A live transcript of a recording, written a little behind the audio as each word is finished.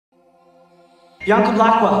Bianca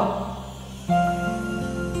Blackwell.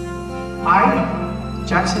 I,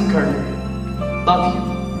 Jackson Gardner, love you.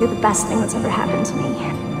 You're the best thing that's ever happened to me.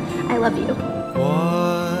 I love you.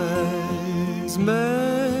 Wise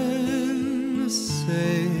men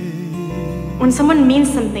say When someone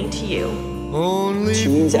means something to you, She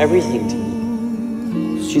means everything to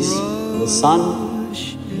me. She's the sun,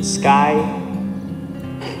 the sky,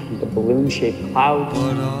 the balloon-shaped clouds.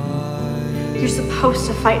 you're supposed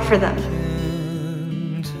to fight for them.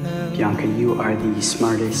 Bianca, you are the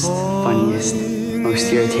smartest, funniest,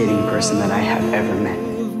 most irritating person that I have ever met.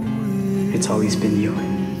 It's always been you.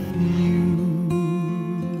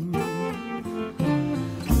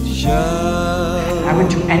 I would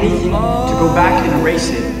do anything to go back and erase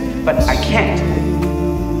it, but I can't.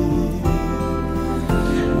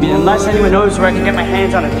 I mean, unless anyone knows where I can get my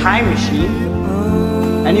hands on a time machine.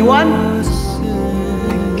 Anyone?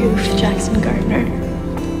 Goof, Jackson Gardner.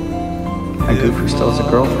 A goof who still has a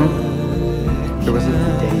girlfriend? There wasn't a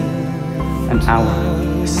day, an hour,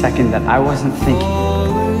 a second that I wasn't thinking.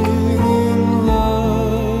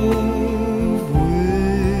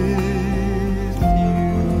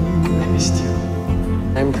 I missed you.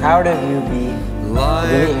 I'm proud of you, B.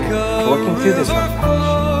 Really am. Working through this rough patch.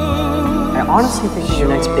 I honestly think that your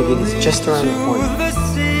next big gig is just around the corner. I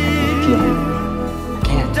can feel it. I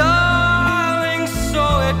can't.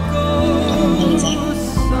 Amazing.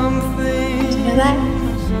 Do you know that?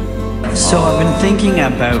 So I've been thinking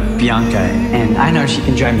about Bianca, and I know she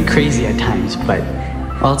can drive me crazy at times, but,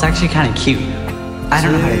 well, it's actually kind of cute. I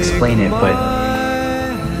don't know how to explain it, but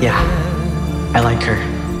yeah, I like her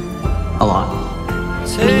a lot.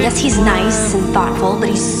 I mean, yes, he's nice and thoughtful, but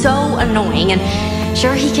he's so annoying, and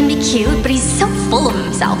sure, he can be cute, but he's so full of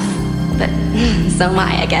himself. But so am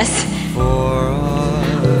I guess.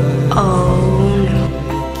 Oh, no.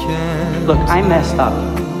 Look, I messed up.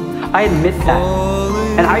 I admit that,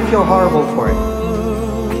 and I feel horrible for it.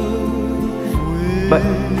 But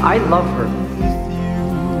I love her.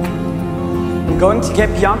 I'm going to get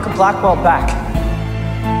Bianca Blackwell back.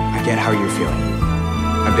 I get how you're feeling.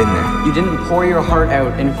 I've been there. You didn't pour your heart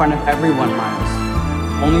out in front of everyone, Miles,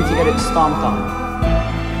 only to get it stomped on.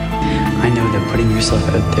 I know that putting yourself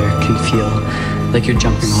out there can feel like you're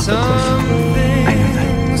jumping off a cliff. I know that.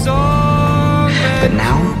 But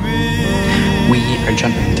now, we are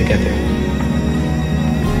jumping together.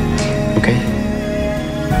 Okay?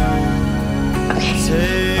 Okay.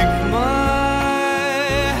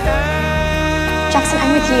 Jackson,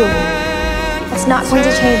 I'm with you. It's not going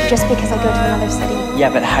to change just because I go to another city. Yeah,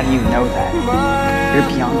 but how do you know that? You're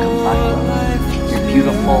Bianca Blackwell. You're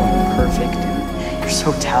beautiful and perfect, and you're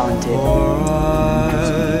so talented.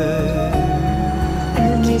 I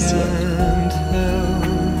really miss you.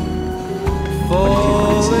 What if you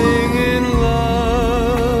find someone?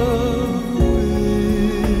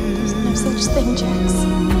 There's no such thing, Jax.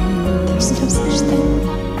 There's no such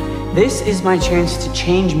thing. This is my chance to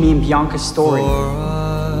change me and Bianca's story.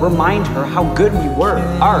 Remind her how good we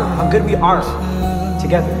how good we are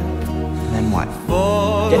together. And then what?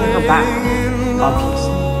 Get her back,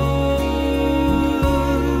 obviously.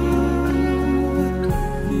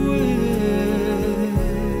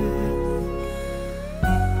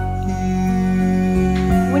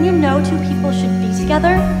 When you know two people should be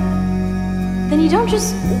together, then you don't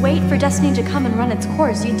just wait for destiny to come and run its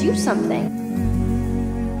course. You do something.